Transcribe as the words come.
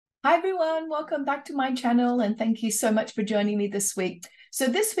Hi everyone, welcome back to my channel and thank you so much for joining me this week. So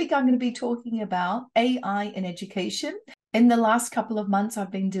this week I'm going to be talking about AI in education. In the last couple of months,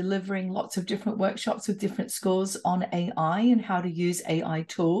 I've been delivering lots of different workshops with different schools on AI and how to use AI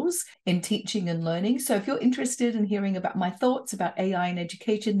tools in teaching and learning. So if you're interested in hearing about my thoughts about AI in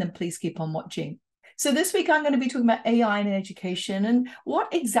education, then please keep on watching. So this week I'm going to be talking about AI in education and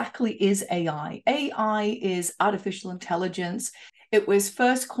what exactly is AI? AI is artificial intelligence. It was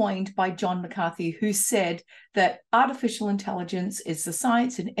first coined by John McCarthy, who said that artificial intelligence is the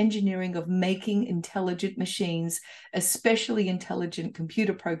science and engineering of making intelligent machines, especially intelligent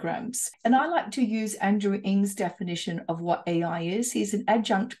computer programs. And I like to use Andrew Ng's definition of what AI is. He's an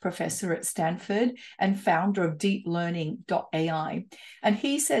adjunct professor at Stanford and founder of deeplearning.ai. And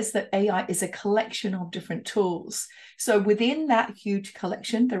he says that AI is a collection of different tools. So within that huge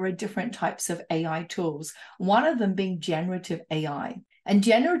collection, there are different types of AI tools, one of them being generative AI. And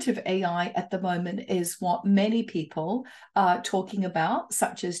generative AI at the moment is what many people are talking about,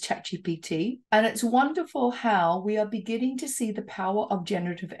 such as ChatGPT. And it's wonderful how we are beginning to see the power of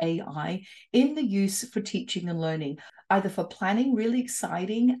generative AI in the use for teaching and learning, either for planning really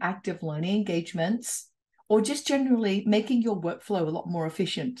exciting active learning engagements, or just generally making your workflow a lot more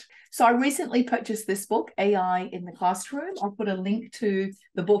efficient. So I recently purchased this book, AI in the Classroom. I'll put a link to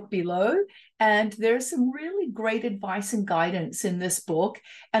the book below. And there's some really great advice and guidance in this book.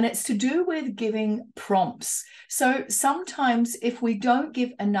 And it's to do with giving prompts. So sometimes if we don't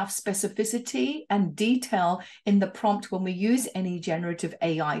give enough specificity and detail in the prompt when we use any generative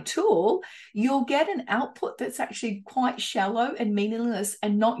AI tool, you'll get an output that's actually quite shallow and meaningless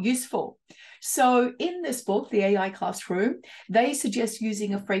and not useful. So in this book, The AI Classroom, they suggest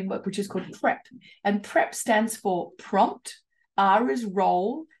using a framework which is called PREP. And PREP stands for prompt, R is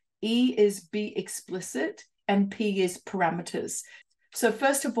role, E is be explicit, and P is parameters. So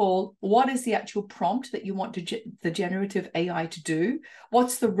first of all, what is the actual prompt that you want the generative AI to do?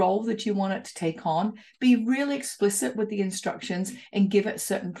 What's the role that you want it to take on? Be really explicit with the instructions and give it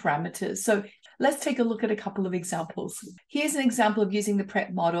certain parameters. So let's take a look at a couple of examples. Here's an example of using the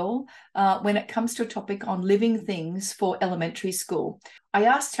PREP model when it comes to a topic on living things for elementary school. I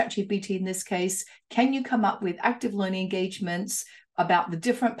asked ChatGPT in this case, can you come up with active learning engagements about the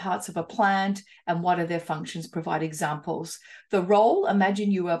different parts of a plant and what are their functions, provide examples. The role,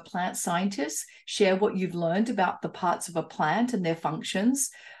 imagine you are a plant scientist, share what you've learned about the parts of a plant and their functions.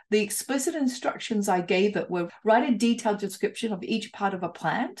 The explicit instructions I gave it were write a detailed description of each part of a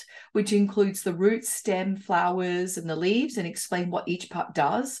plant, which includes the roots, stem, flowers, and the leaves, and explain what each part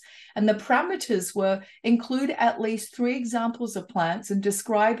does. And the parameters were include at least 3 examples of plants and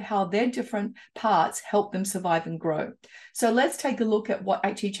describe how their different parts help them survive and grow. So let's take a look at what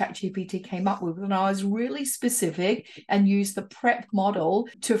actually ChatGPT came up with. And I was really specific and used the PREP model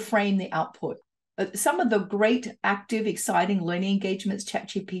to frame the output. Some of the great, active, exciting learning engagements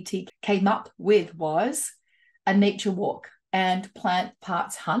ChatGPT came up with was a nature walk and plant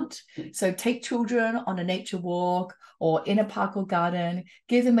parts hunt. So take children on a nature walk or in a park or garden,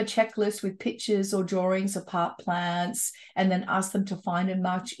 give them a checklist with pictures or drawings of part plants, and then ask them to find and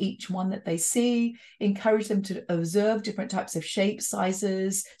match each one that they see, encourage them to observe different types of shapes,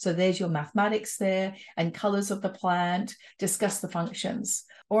 sizes. So there's your mathematics there, and colors of the plant, discuss the functions.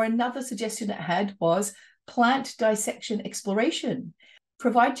 Or another suggestion it had was plant dissection exploration.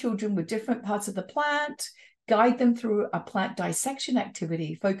 Provide children with different parts of the plant, guide them through a plant dissection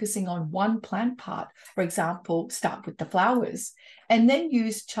activity, focusing on one plant part. For example, start with the flowers, and then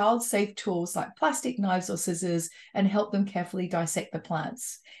use child-safe tools like plastic knives or scissors and help them carefully dissect the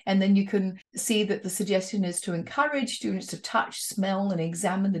plants. And then you can see that the suggestion is to encourage students to touch, smell, and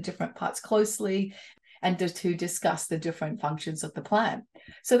examine the different parts closely, and to discuss the different functions of the plant.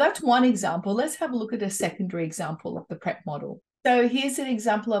 So that's one example. Let's have a look at a secondary example of the PREP model. So here's an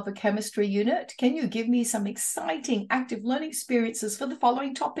example of a chemistry unit. Can you give me some exciting active learning experiences for the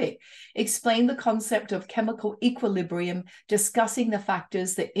following topic? Explain the concept of chemical equilibrium, discussing the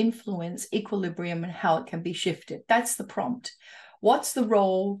factors that influence equilibrium and how it can be shifted. That's the prompt. What's the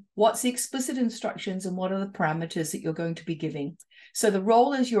role? What's the explicit instructions? And what are the parameters that you're going to be giving? So the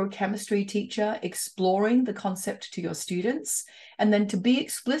role is you're a chemistry teacher exploring the concept to your students. And then to be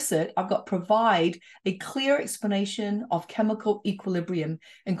explicit, I've got provide a clear explanation of chemical equilibrium,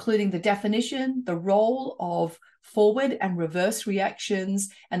 including the definition, the role of forward and reverse reactions,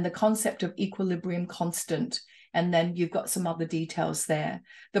 and the concept of equilibrium constant. And then you've got some other details there.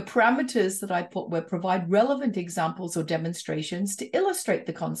 The parameters that I put were provide relevant examples or demonstrations to illustrate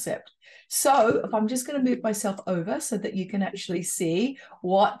the concept. So if I'm just going to move myself over so that you can actually see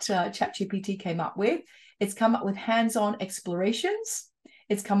what ChatGPT came up with, it's come up with hands-on explorations.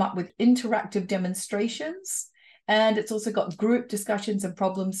 It's come up with interactive demonstrations, and it's also got group discussions and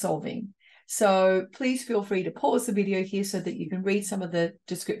problem solving. So please feel free to pause the video here so that you can read some of the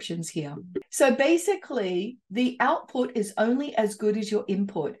descriptions here. So basically, the output is only as good as your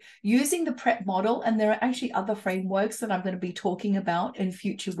input. Using the PrEP model, and there are actually other frameworks that I'm going to be talking about in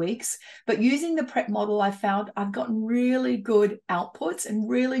future weeks, but using the PrEP model, I found I've gotten really good outputs and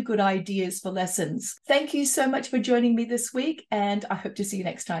really good ideas for lessons. Thank you so much for joining me this week, and I hope to see you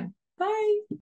next time. Bye.